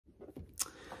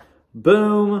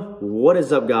Boom! What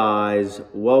is up, guys?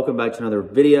 Welcome back to another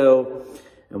video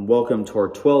and welcome to our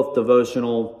 12th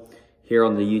devotional here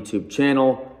on the YouTube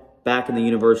channel, back in the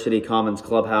University Commons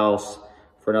Clubhouse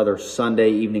for another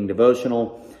Sunday evening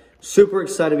devotional. Super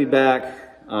excited to be back.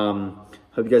 Hope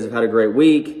you guys have had a great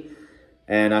week,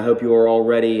 and I hope you are all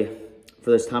ready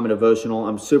for this time of devotional.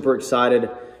 I'm super excited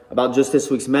about just this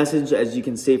week's message. As you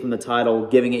can see from the title,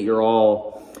 Giving It Your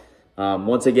All.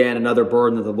 Once again, another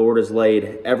burden that the Lord has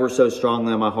laid ever so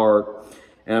strongly on my heart,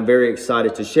 and I'm very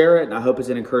excited to share it, and I hope it's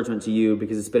an encouragement to you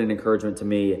because it's been an encouragement to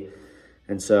me,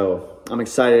 and so I'm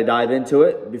excited to dive into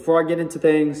it. Before I get into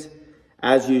things,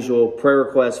 as usual, prayer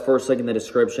requests, first link in the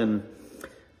description.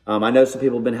 I know some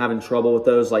people have been having trouble with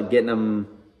those, like getting them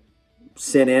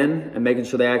sent in and making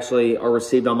sure they actually are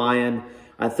received on my end.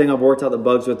 I think I've worked out the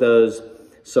bugs with those,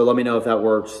 so let me know if that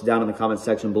works down in the comment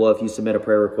section below if you submit a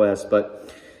prayer request.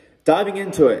 But diving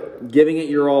into it, giving it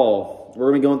your all. We're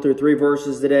going to be going through 3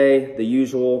 verses today, the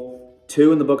usual,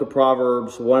 2 in the book of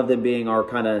Proverbs, one of them being our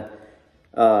kind of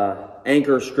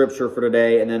anchor scripture for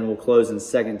today, and then we'll close in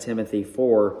 2 Timothy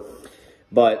 4.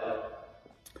 But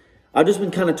I've just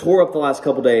been kind of tore up the last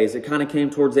couple days. It kind of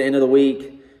came towards the end of the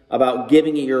week about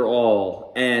giving it your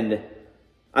all. And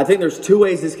I think there's 2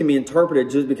 ways this can be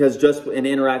interpreted, just in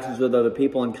interactions with other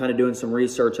people and kind of doing some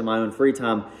research in my own free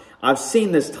time. I've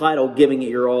seen this title, Giving It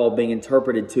Your All, being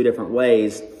interpreted 2 different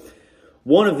ways.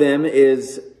 One of them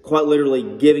is quite literally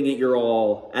giving it your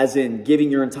all, as in giving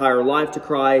your entire life to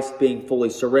Christ, being fully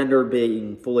surrendered,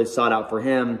 being fully sought out for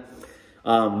Him,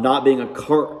 not being a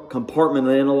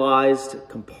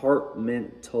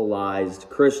compartmentalized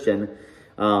Christian,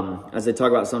 as they talk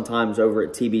about sometimes over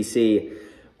at TBC.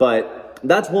 But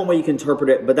that's one way you can interpret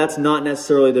it, but that's not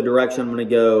necessarily the direction I'm going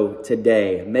to go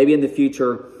today. Maybe in the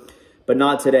future, but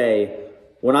not today.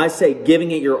 When I say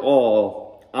giving it your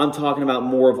all, I'm talking about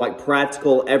more of like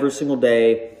practical, every single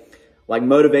day, like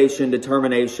motivation,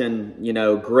 determination,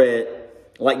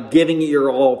 grit, like giving it your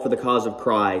all for the cause of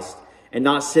Christ, and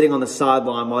not sitting on the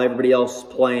sideline while everybody else is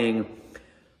playing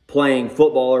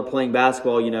football or playing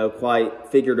basketball, quite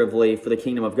figuratively for the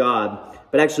kingdom of God,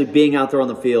 but actually being out there on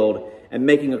the field and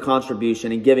making a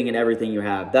contribution and giving it everything you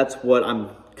have. That's what I'm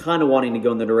kind of wanting to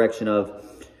go in the direction of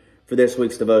for this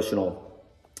week's devotional.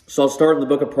 So I'll start in the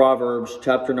book of Proverbs,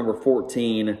 chapter number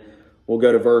 14. We'll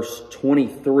go to verse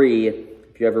 23.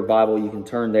 If you have your Bible, you can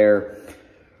turn there.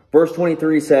 Verse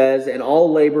 23 says, "In all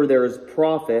labor there is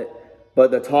profit,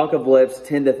 but the talk of lips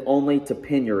tendeth only to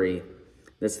penury."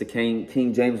 That's the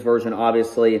King James Version,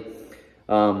 obviously.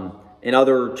 In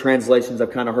other translations,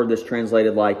 I've kind of heard this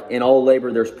translated like, in all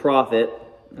labor there's profit,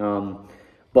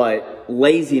 but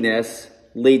laziness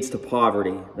leads to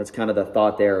poverty. That's kind of the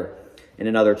thought there in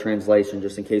another translation,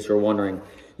 just in case you're wondering.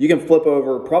 You can flip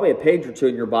over probably a page or 2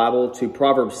 in your Bible to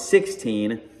Proverbs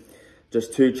 16,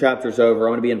 just 2 chapters over.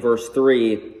 I'm going to be in verse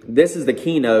 3. This is the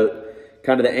keynote,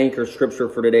 kind of the anchor scripture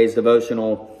for today's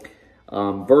devotional.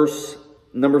 Verse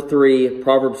number 3,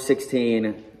 Proverbs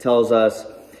 16 tells us,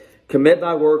 "Commit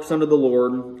thy works unto the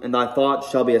Lord, and thy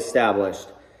thoughts shall be established."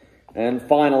 And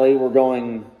finally, we're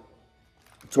going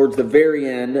towards the very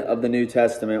end of the New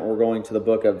Testament. We're going to the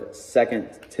book of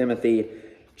 2 Timothy,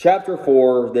 chapter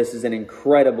 4. This is an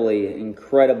incredibly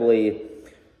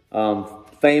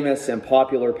famous and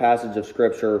popular passage of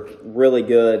Scripture. Really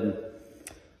good.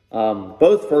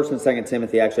 Both 1 and 2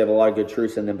 Timothy actually have a lot of good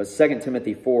truths in them, but 2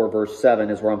 Timothy 4, verse 7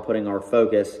 is where I'm putting our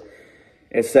focus.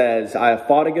 It says, "I have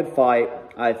fought a good fight,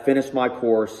 I have finished my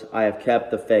course, I have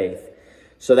kept the faith."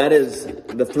 So that is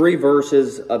the 3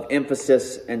 verses of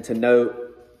emphasis and to note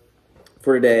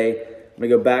for today. I'm going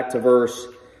to go back to verse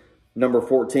number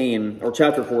 14, or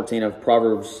chapter 14 of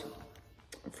Proverbs,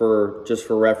 for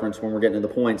reference when we're getting to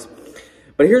the points.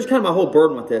 But here's kind of my whole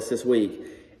burden with this week,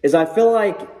 is I feel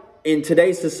like in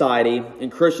today's society, in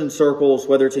Christian circles,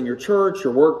 whether it's in your church,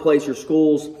 your workplace, your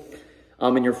schools,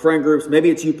 in your friend groups,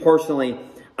 maybe it's you personally,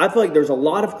 I feel like there's a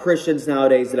lot of Christians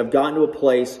nowadays that have gotten to a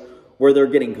place where they're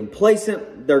getting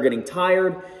complacent, they're getting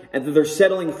tired, and that they're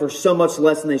settling for so much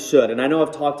less than they should. And I know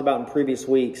I've talked about in previous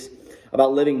weeks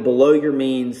about living below your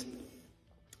means.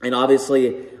 And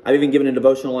obviously, I've even given a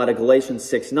devotional out of Galatians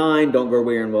 6:9, "Don't grow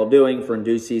weary in well-doing, for in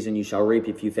due season you shall reap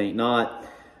if you faint not."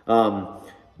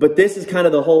 But this is kind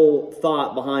of the whole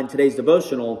thought behind today's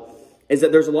devotional, is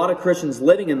that there's a lot of Christians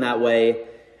living in that way.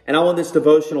 And I want this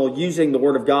devotional, using the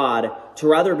Word of God, to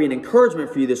rather be an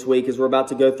encouragement for you this week as you're about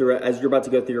to go through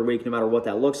your week, no matter what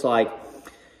that looks like,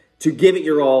 to give it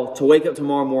your all, to wake up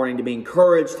tomorrow morning, to be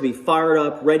encouraged, to be fired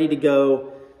up, ready to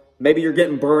go. Maybe you're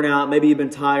getting burnt out. Maybe you've been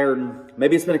tired.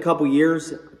 Maybe it's been a couple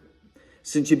years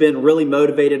since you've been really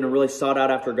motivated and really sought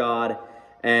out after God.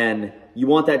 and you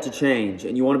want that to change,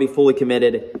 and you want to be fully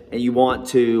committed, and you want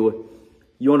to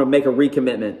make a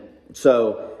recommitment.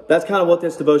 So that's kind of what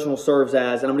this devotional serves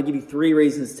as, and I'm going to give you 3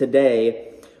 reasons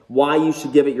today why you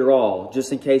should give it your all,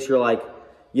 just in case you're like,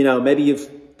 maybe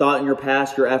you've thought in your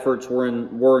past your efforts were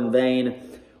in vain,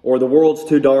 or the world's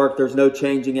too dark, there's no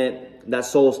changing it, that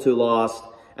soul's too lost.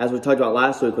 As we talked about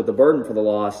last week with the burden for the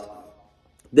lost,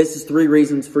 this is 3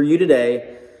 reasons for you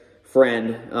today,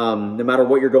 friend, no matter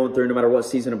what you're going through, no matter what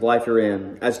season of life you're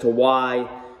in, as to why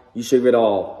you should give it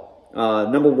all.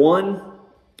 Number 1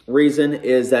 reason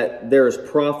is that there is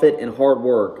profit in hard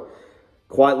work.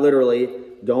 Quite literally,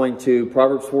 going to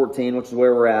Proverbs 14, which is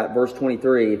where we're at, verse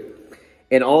 23.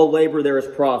 In all labor there is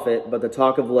profit, but the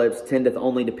talk of lips tendeth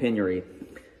only to penury.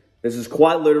 This is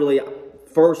quite literally,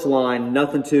 first line,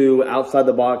 nothing too outside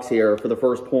the box here for the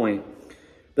first point.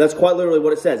 But that's quite literally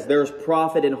what it says. There's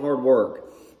profit in hard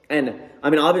work. And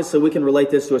obviously we can relate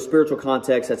this to a spiritual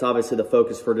context. That's obviously the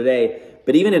focus for today.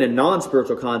 But even in a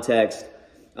non-spiritual context,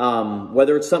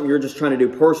 whether it's something you're just trying to do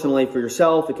personally for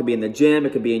yourself, it could be in the gym,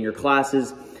 it could be in your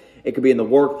classes, it could be in the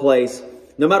workplace.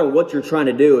 No matter what you're trying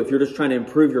to do, if you're just trying to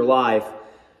improve your life,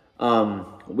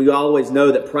 we always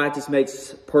know that practice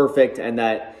makes perfect, and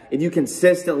that if you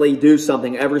consistently do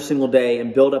something every single day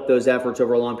and build up those efforts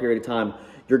over a long period of time,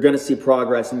 you're going to see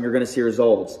progress and you're going to see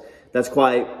results. That's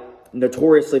quite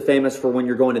notoriously famous for when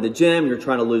you're going to the gym, you're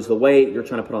trying to lose the weight, you're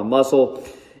trying to put on muscle.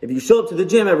 If you show up to the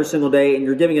gym every single day and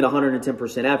you're giving it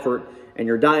 110% effort, and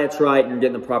your diet's right, and you're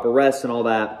getting the proper rest and all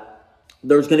that,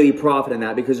 there's going to be profit in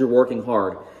that because you're working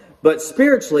hard. But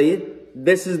spiritually,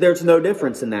 there's no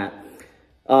difference in that.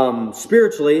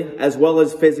 Spiritually, as well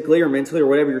as physically or mentally or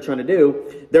whatever you're trying to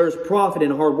do, there's profit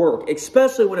in hard work,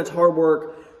 especially when it's hard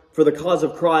work for the cause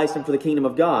of Christ and for the kingdom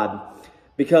of God.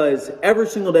 Because every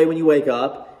single day when you wake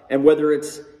up, and whether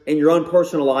it's in your own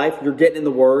personal life, you're getting in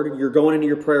the Word, you're going into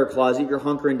your prayer closet, you're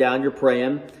hunkering down, you're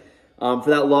praying for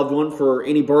that loved one, for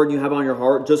any burden you have on your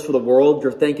heart, just for the world,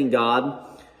 you're thanking God.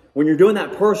 When you're doing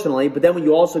that personally, but then when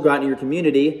you also go out into your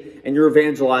community and you're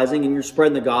evangelizing and you're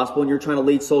spreading the gospel and you're trying to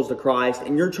lead souls to Christ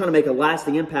and you're trying to make a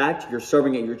lasting impact, you're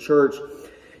serving at your church,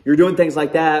 you're doing things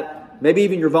like that, maybe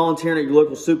even you're volunteering at your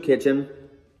local soup kitchen.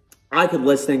 I could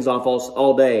list things off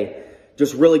all day,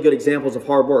 just really good examples of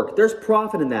hard work. There's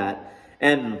profit in that.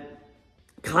 And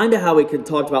kind of how we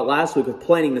talked about last week with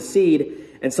planting the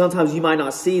seed, and sometimes you might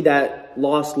not see that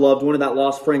lost loved one or that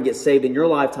lost friend get saved in your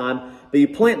lifetime, but you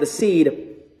plant the seed,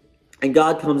 and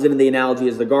God comes into the analogy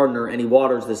as the gardener, and He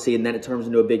waters the seed, and then it turns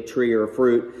into a big tree or a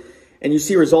fruit, and you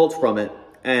see results from it.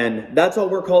 And that's all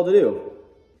we're called to do,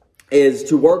 is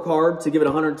to work hard, to give it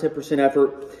 110%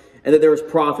 effort, and that there is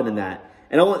profit in that.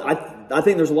 And I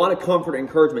think there's a lot of comfort and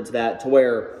encouragement to that, to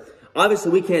where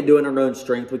obviously we can't do it in our own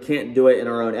strength, we can't do it in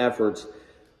our own efforts,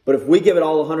 but if we give it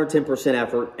all 110%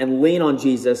 effort and lean on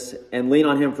Jesus and lean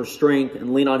on Him for strength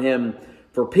and lean on Him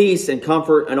for peace and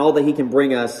comfort and all that He can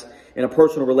bring us in a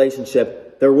personal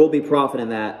relationship, there will be profit in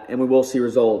that, and we will see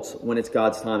results when it's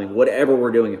God's timing, whatever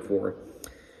we're doing it for.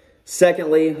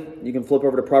 Secondly, you can flip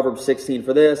over to Proverbs 16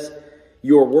 for this.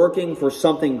 You are working for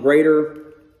something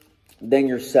greater than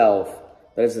yourself.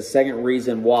 That is the second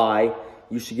reason why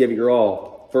you should give it your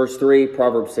all. Verse 3,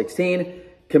 Proverbs 16,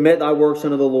 commit thy works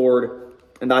unto the Lord,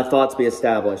 and thy thoughts be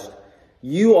established.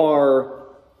 You are,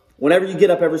 whenever you get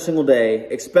up every single day,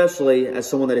 especially as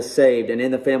someone that is saved and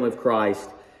in the family of Christ,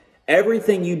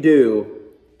 everything you do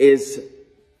is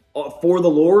for the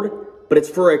Lord, but it's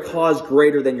for a cause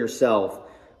greater than yourself.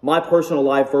 My personal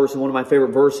life verse and one of my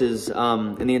favorite verses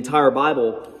in the entire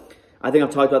Bible, I think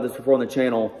I've talked about this before on the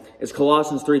channel, is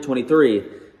Colossians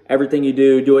 3:23. Everything you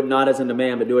do, do it not as unto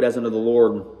man, but do it as unto the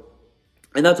Lord.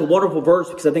 And that's a wonderful verse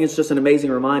because I think it's just an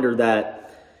amazing reminder that,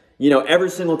 every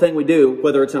single thing we do,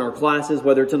 whether it's in our classes,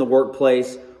 whether it's in the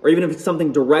workplace, or even if it's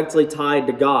something directly tied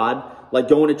to God, like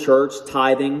going to church,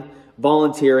 tithing,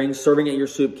 volunteering, serving at your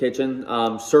soup kitchen,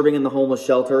 serving in the homeless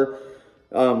shelter,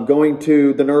 going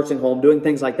to the nursing home, doing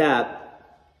things like that,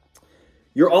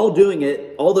 you're all doing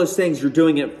it, all those things, you're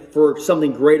doing it for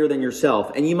something greater than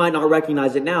yourself. And you might not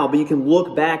recognize it now, but you can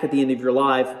look back at the end of your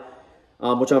life,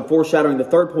 which I'm foreshadowing the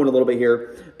third point a little bit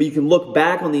here, but you can look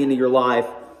back on the end of your life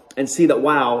and see that,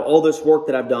 wow, all this work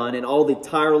that I've done and all the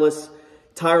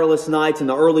tireless nights and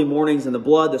the early mornings and the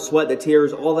blood, the sweat, the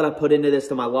tears, all that I put into this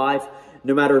to my life,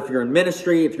 no matter if you're in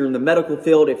ministry, if you're in the medical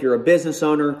field, if you're a business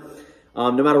owner,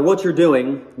 no matter what you're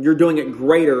doing it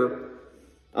greater,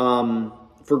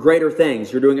 for greater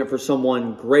things. You're doing it for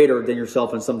someone greater than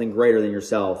yourself and something greater than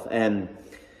yourself. And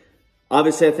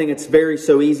obviously, I think it's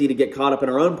so easy to get caught up in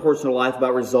our own personal life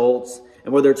about results,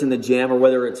 and whether it's in the gym or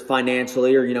whether it's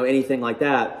financially or, anything like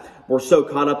that. we're so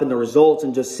caught up in the results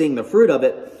and just seeing the fruit of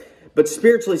it. But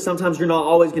spiritually, sometimes you're not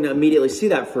always going to immediately see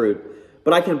that fruit.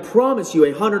 But I can promise you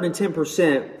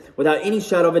 110%, without any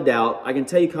shadow of a doubt, I can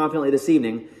tell you confidently this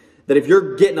evening, that if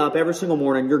you're getting up every single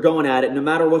morning, you're going at it, no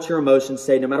matter what your emotions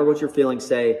say, no matter what your feelings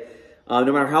say, no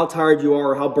matter how tired you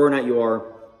are or how burnt out you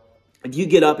are, if you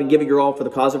get up and give it your all for the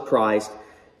cause of Christ,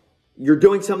 you're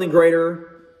doing something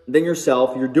greater than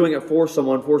yourself. You're doing it for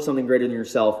someone, for something greater than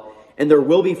yourself. And there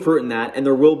will be fruit in that, and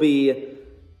there will be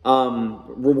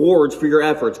rewards for your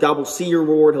efforts. God will see your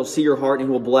reward, He'll see your heart, and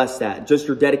He will bless that. Just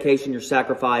your dedication, your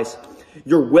sacrifice,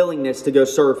 your willingness to go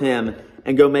serve Him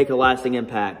and go make a lasting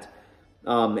impact.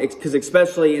 Because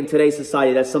especially in today's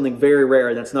society, that's something very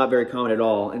rare. That's not very common at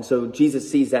all. And so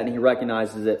Jesus sees that and He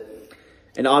recognizes it.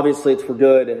 And obviously it's for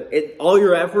good. All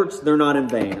your efforts, they're not in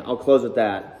vain. I'll close with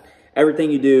that. Everything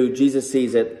you do, Jesus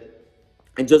sees it.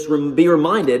 And just be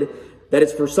reminded that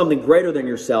it's for something greater than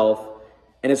yourself.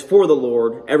 And it's for the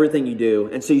Lord, everything you do.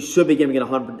 And so you should be giving it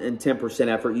 110%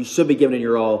 effort. You should be giving it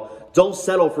your all. Don't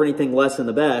settle for anything less than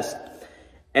the best.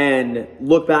 And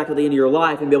look back at the end of your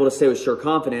life and be able to say with sure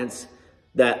confidence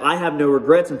that I have no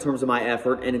regrets in terms of my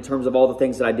effort and in terms of all the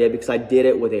things that I did, because I did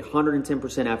it with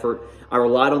 110% effort. I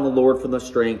relied on the Lord for the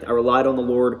strength. I relied on the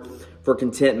Lord for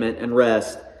contentment and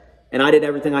rest. And I did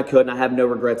everything I could, and I have no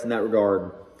regrets in that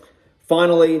regard.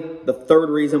 Finally, the third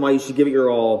reason why you should give it your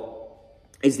all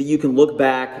is that you can look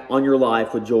back on your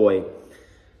life with joy.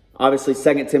 Obviously,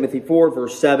 2 Timothy 4,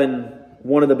 verse 7,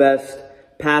 one of the best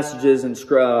passages in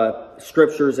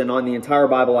scriptures and on the entire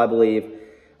Bible, I believe.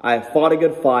 I have fought a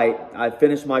good fight. I have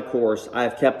finished my course. I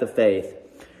have kept the faith.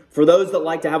 For those that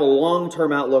like to have a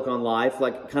long-term outlook on life,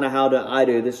 like kind of how I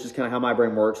do, this is just kind of how my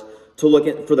brain works, to look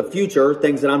at for the future,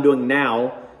 things that I'm doing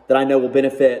now that I know will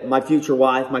benefit my future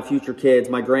wife, my future kids,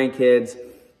 my grandkids,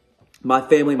 my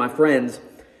family, my friends.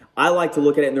 I like to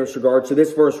look at it in this regard. So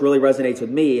this verse really resonates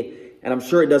with me, and I'm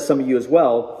sure it does some of you as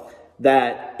well,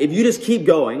 that if you just keep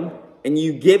going and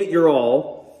you give it your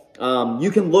all, you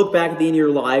can look back at the end of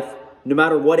your life, no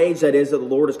matter what age that is that the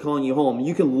Lord is calling you home.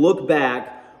 You can look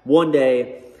back one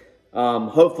day,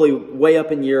 hopefully way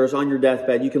up in years on your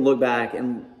deathbed. You can look back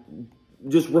and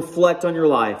just reflect on your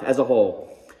life as a whole.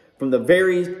 From the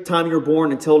very time you were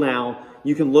born until now,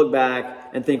 you can look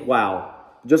back and think, wow.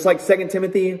 Just like 2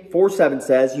 Timothy 4:7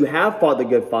 says, you have fought the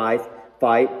good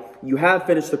fight, you have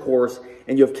finished the course,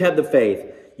 and you have kept the faith.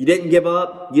 You didn't give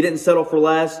up, you didn't settle for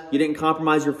less, you didn't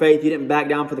compromise your faith, you didn't back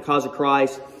down for the cause of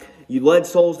Christ. You led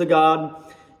souls to God.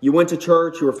 You went to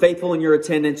church. You were faithful in your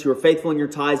attendance. You were faithful in your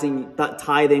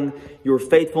tithing. You were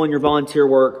faithful in your volunteer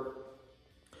work.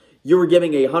 You were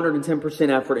giving 110%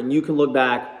 effort, and you can look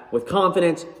back with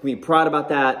confidence, be proud about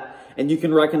that, and you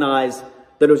can recognize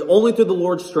that it was only through the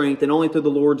Lord's strength and only through the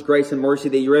Lord's grace and mercy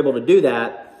that you're able to do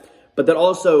that, but that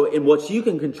also in what you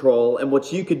can control and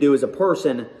what you could do as a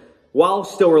person while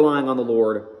still relying on the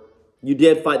Lord, you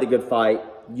did fight the good fight.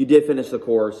 You did finish the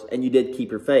course, and you did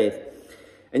keep your faith.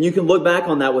 And you can look back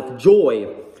on that with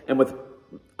joy and with,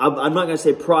 I'm not going to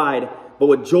say pride, but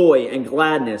with joy and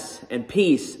gladness and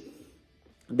peace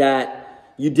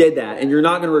that you did that. And you're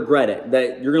not going to regret it.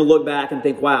 That you're going to look back and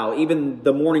think, wow, even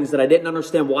the mornings that I didn't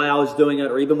understand why I was doing it,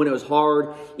 or even when it was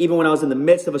hard, even when I was in the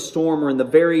midst of a storm or in the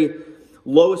very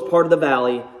lowest part of the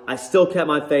valley, I still kept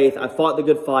my faith. I fought the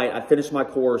good fight. I finished my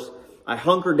course. I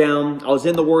hunkered down. I was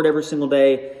in the Word every single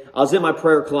day. I was in my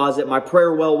prayer closet. My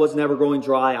prayer well was never going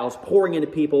dry. I was pouring into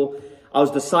people. I was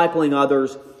discipling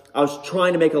others. I was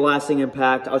trying to make a lasting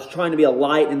impact. I was trying to be a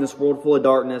light in this world full of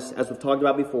darkness, as we've talked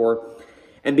about before.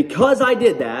 And because I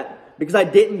did that, because I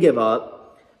didn't give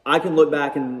up, I can look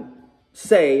back and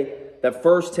say that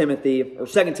 2 Timothy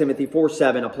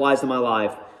 4:7 applies to my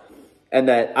life, and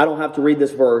that I don't have to read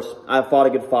this verse. I've fought a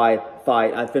good fight.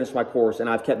 I've finished my course, and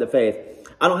I've kept the faith.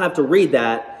 I don't have to read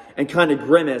that and kind of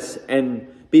grimace and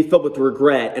be filled with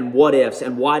regret and what ifs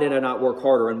and why did I not work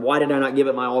harder and why did I not give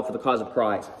it my all for the cause of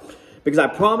Christ. Because I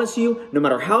promise you, no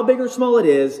matter how big or small it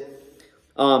is,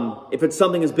 if it's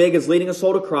something as big as leading a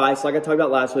soul to Christ, like I talked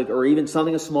about last week, or even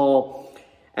something as small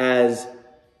as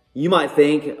you might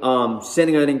think,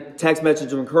 sending a text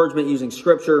message of encouragement using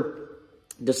Scripture,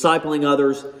 discipling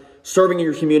others, serving in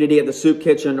your community at the soup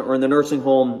kitchen or in the nursing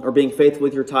home, or being faithful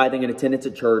with your tithing and attendance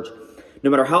at church, no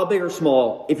matter how big or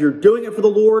small, if you're doing it for the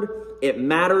Lord, it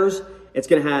matters. It's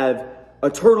going to have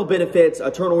eternal benefits,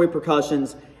 eternal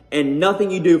repercussions, and nothing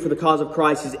you do for the cause of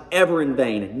Christ is ever in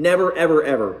vain. Never, ever,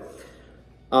 ever.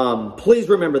 Please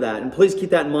remember that, and please keep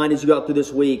that in mind as you go through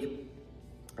this week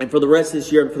and for the rest of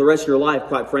this year and for the rest of your life,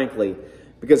 quite frankly.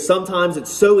 Because sometimes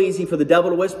it's so easy for the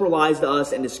devil to whisper lies to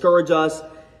us and discourage us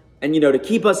and, to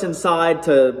keep us inside,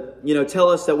 to, tell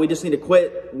us that we just need to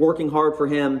quit working hard for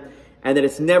him and that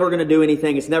it's never going to do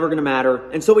anything, it's never going to matter,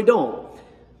 and so we don't.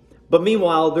 But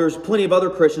meanwhile, there's plenty of other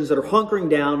Christians that are hunkering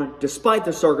down despite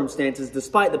the circumstances,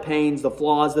 despite the pains, the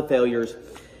flaws, the failures,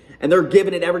 and they're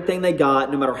giving it everything they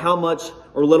got, no matter how much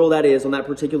or little that is on that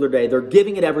particular day. They're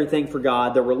giving it everything for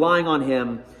God. They're relying on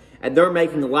Him, and they're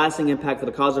making a lasting impact for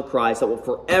the cause of Christ that will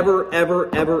forever,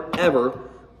 ever, ever, ever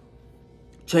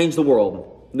change the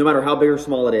world, no matter how big or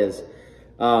small it is.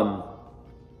 I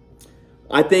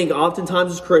think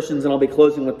oftentimes as Christians, and I'll be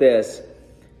closing with this,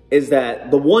 is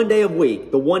that the one day a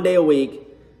week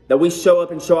that we show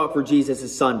up and show out for Jesus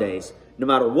is Sundays. No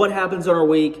matter what happens in our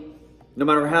week, no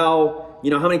matter how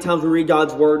many times we read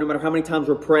God's Word, no matter how many times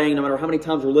we're praying, no matter how many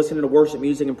times we're listening to worship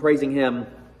music and praising Him,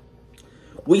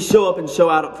 we show up and show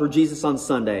out for Jesus on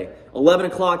Sunday. 11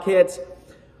 o'clock hits,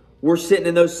 we're sitting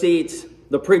in those seats.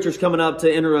 The preacher's coming up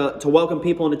to welcome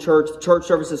people into church. The church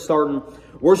service is starting.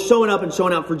 We're showing up and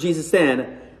showing out for Jesus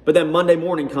then. But then Monday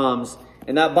morning comes,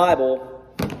 and that Bible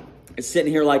is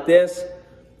sitting here like this.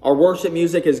 Our worship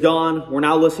music is gone. We're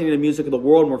now listening to the music of the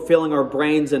world, and we're filling our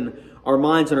brains and our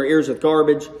minds and our ears with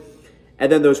garbage.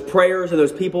 And then those prayers and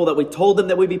those people that we told them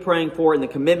that we'd be praying for, and the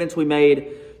commitments we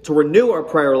made to renew our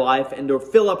prayer life and to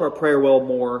fill up our prayer well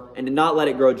more and to not let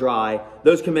it grow dry,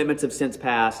 those commitments have since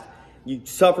passed. You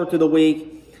suffer through the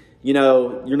week,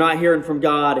 you're not hearing from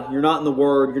God, you're not in the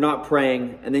Word, you're not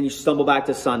praying, and then you stumble back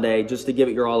to Sunday just to give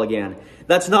it your all again.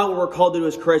 That's not what we're called to do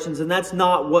as Christians, and that's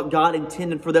not what God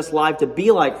intended for this life to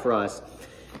be like for us.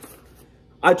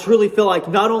 I truly feel like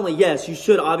not only, yes, you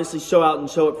should obviously show out and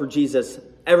show up for Jesus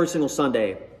every single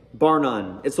Sunday, bar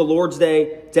none. It's the Lord's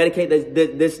day, dedicate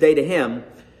this day to Him.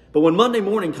 But when Monday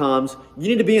morning comes, you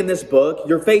need to be in this book.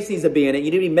 Your face needs to be in it.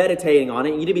 You need to be meditating on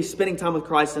it. You need to be spending time with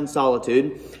Christ in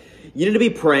solitude. You need to be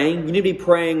praying. You need to be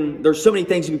praying. There's so many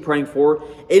things you can be praying for.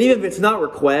 And even if it's not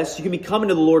requests, you can be coming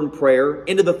to the Lord in prayer,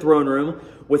 into the throne room,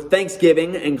 with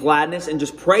thanksgiving and gladness and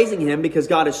just praising Him because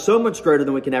God is so much greater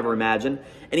than we can ever imagine.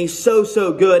 And He's so,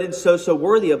 so good and so, so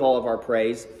worthy of all of our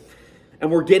praise.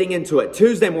 And we're getting into it.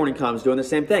 Tuesday morning comes, doing the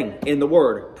same thing. In the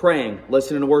Word, praying,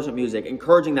 listening to worship music,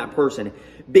 encouraging that person,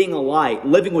 being a light,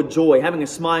 living with joy, having a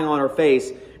smile on our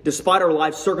face, despite our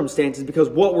life circumstances, because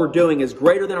what we're doing is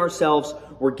greater than ourselves.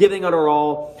 We're giving it our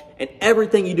all. And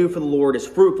everything you do for the Lord is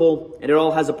fruitful, and it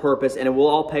all has a purpose, and it will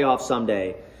all pay off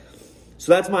someday.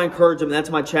 So that's my encouragement.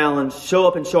 That's my challenge. Show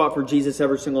up and show out for Jesus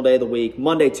every single day of the week.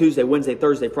 Monday, Tuesday, Wednesday,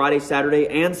 Thursday, Friday, Saturday,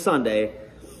 and Sunday.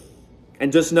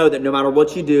 And just know that no matter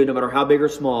what you do, no matter how big or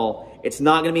small, it's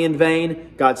not going to be in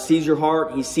vain. God sees your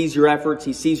heart. He sees your efforts.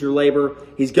 He sees your labor.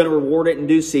 He's going to reward it in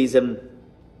due season.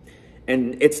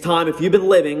 And it's time, if you've been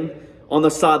living on the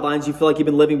sidelines, you feel like you've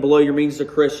been living below your means as a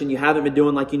Christian, you haven't been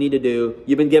doing like you need to do,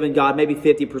 you've been giving God maybe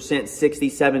 50%, 60,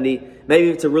 70, maybe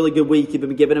if it's a really good week, you've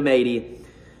been giving Him 80.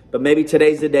 But maybe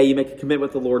today's the day you make a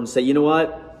commitment with the Lord and say, you know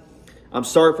what? I'm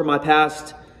sorry for my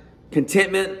past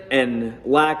contentment and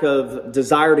lack of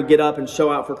desire to get up and show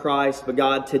out for Christ. But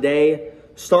God, today,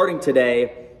 starting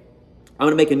today, I'm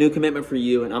going to make a new commitment for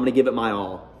You, and I'm going to give it my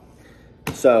all.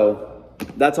 So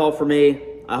that's all for me.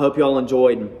 I hope you all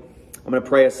enjoyed. I'm going to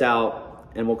pray us out,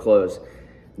 and we'll close.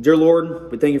 Dear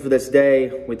Lord, we thank You for this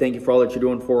day. We thank You for all that You're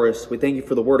doing for us. We thank You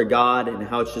for the Word of God and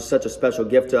how it's just such a special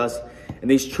gift to us. And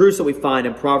these truths that we find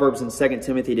in Proverbs and 2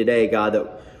 Timothy today, God,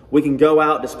 that we can go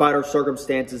out despite our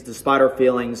circumstances, despite our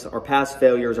feelings, our past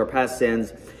failures, our past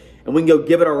sins, and we can go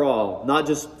give it our all, not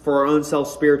just for our own self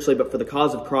spiritually, but for the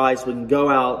cause of Christ. We can go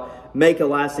out, make a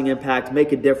lasting impact,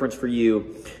 make a difference for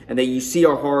You, and that You see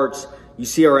our hearts, You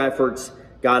see our efforts,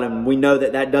 God, and we know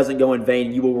that that doesn't go in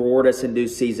vain. You will reward us in due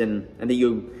season, and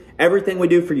that everything we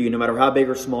do for You, no matter how big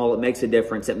or small, it makes a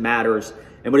difference. It matters.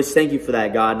 And we just thank You for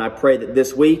that, God. And I pray that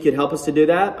this week You'd help us to do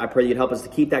that. I pray You'd help us to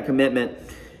keep that commitment,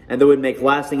 and that we'd make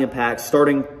lasting impacts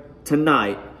starting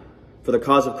tonight for the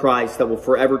cause of Christ that will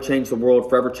forever change the world,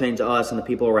 forever change us and the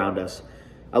people around us.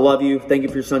 I love You. Thank You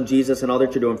for Your Son, Jesus, and all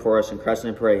that You're doing for us. In Christ's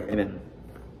name I pray. Amen.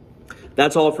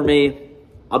 That's all for me.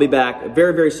 I'll be back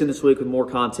very, very soon this week with more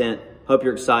content. Hope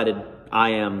you're excited. I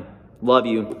am. Love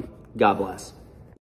you. God bless.